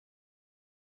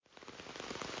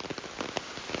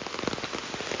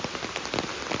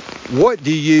What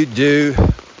do you do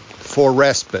for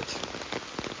respite?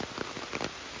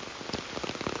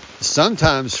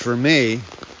 Sometimes for me,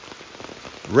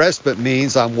 respite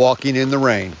means I'm walking in the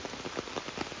rain.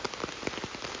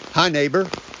 Hi neighbor,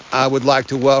 I would like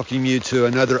to welcome you to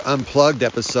another unplugged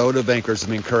episode of Anchors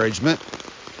of Encouragement.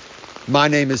 My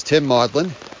name is Tim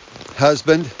Maudlin,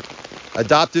 husband,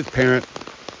 adoptive parent,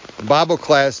 Bible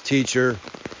class teacher,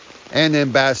 and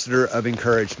ambassador of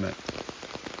encouragement.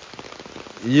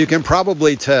 You can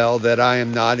probably tell that I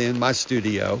am not in my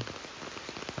studio.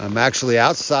 I'm actually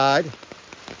outside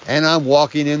and I'm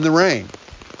walking in the rain.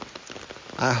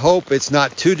 I hope it's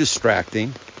not too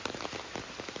distracting.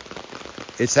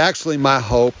 It's actually my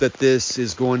hope that this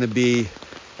is going to be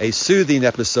a soothing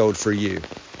episode for you.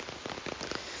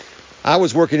 I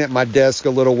was working at my desk a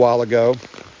little while ago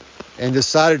and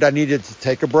decided I needed to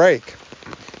take a break.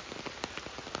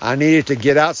 I needed to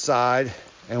get outside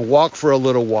and walk for a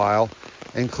little while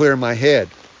and clear my head.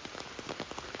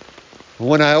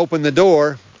 When I opened the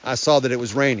door, I saw that it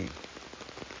was raining.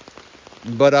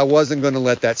 But I wasn't going to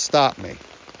let that stop me.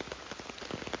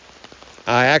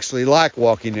 I actually like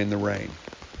walking in the rain.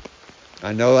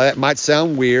 I know that might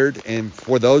sound weird, and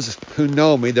for those who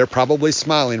know me, they're probably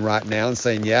smiling right now and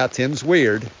saying, yeah, Tim's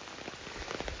weird.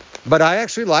 But I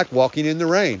actually like walking in the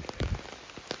rain.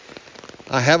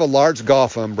 I have a large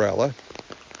golf umbrella.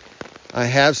 I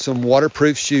have some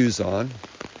waterproof shoes on,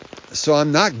 so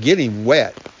I'm not getting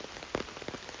wet.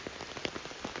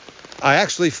 I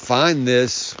actually find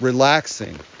this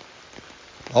relaxing.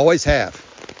 Always have.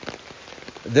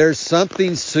 There's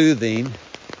something soothing,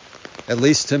 at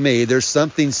least to me, there's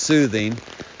something soothing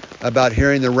about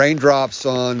hearing the raindrops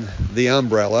on the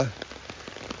umbrella,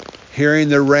 hearing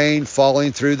the rain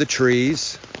falling through the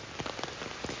trees.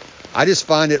 I just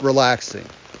find it relaxing.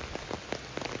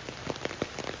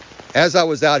 As I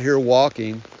was out here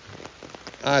walking,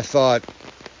 I thought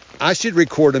I should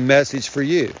record a message for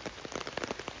you.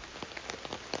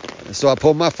 So I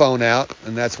pulled my phone out,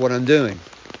 and that's what I'm doing.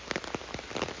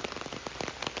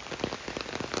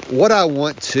 What I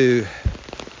want to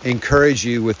encourage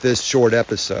you with this short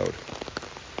episode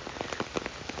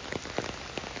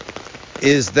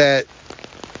is that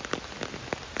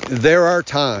there are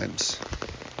times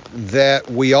that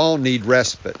we all need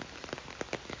respite.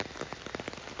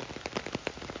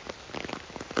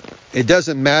 It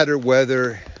doesn't matter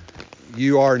whether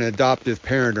you are an adoptive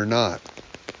parent or not.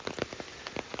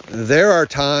 There are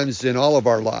times in all of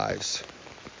our lives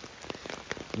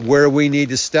where we need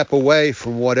to step away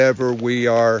from whatever we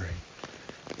are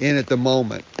in at the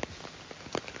moment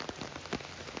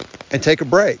and take a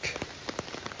break.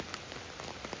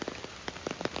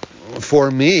 For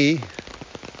me,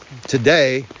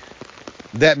 today,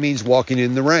 that means walking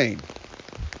in the rain.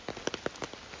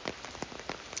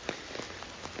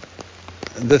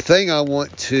 The thing I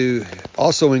want to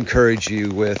also encourage you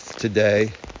with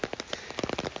today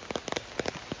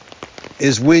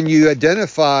is when you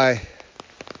identify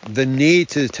the need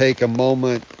to take a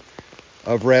moment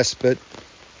of respite,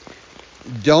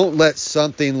 don't let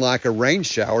something like a rain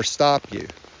shower stop you.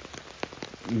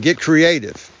 Get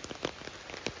creative.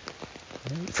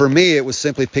 For me, it was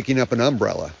simply picking up an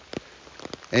umbrella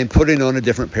and putting on a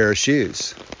different pair of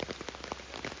shoes.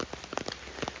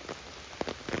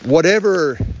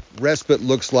 Whatever respite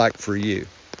looks like for you,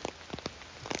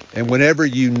 and whenever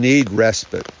you need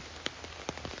respite,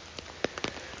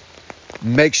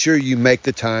 make sure you make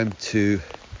the time to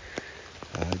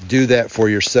do that for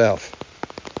yourself.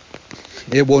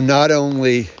 It will not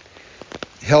only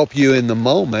help you in the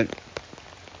moment,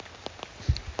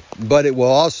 but it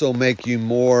will also make you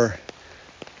more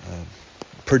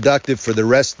productive for the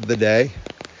rest of the day.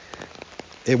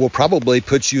 It will probably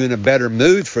put you in a better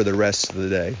mood for the rest of the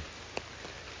day.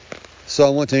 So I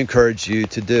want to encourage you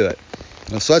to do it.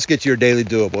 So let's get to your daily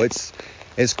doable.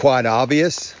 It's quite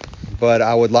obvious, but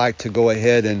I would like to go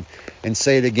ahead and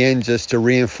say it again just to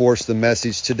reinforce the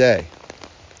message today.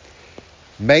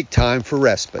 Make time for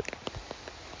respite.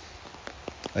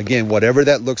 Again, whatever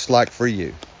that looks like for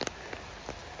you.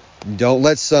 Don't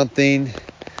let some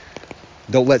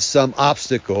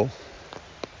obstacle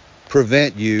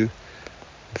prevent you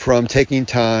from taking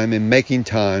time and making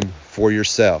time for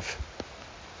yourself.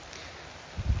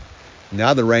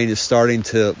 Now the rain is starting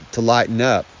to lighten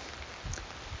up.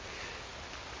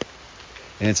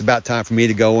 And it's about time for me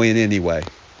to go in anyway.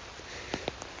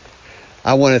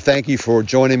 I want to thank you for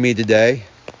joining me today.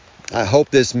 I hope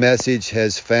this message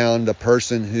has found a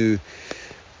person who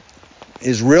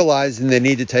is realizing they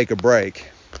need to take a break.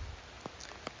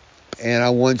 And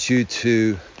I want you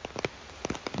to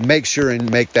make sure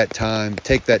and take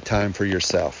that time for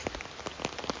yourself.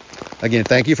 Again,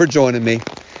 thank you for joining me.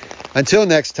 Until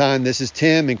next time, this is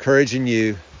Tim encouraging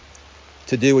you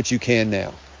to do what you can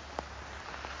now.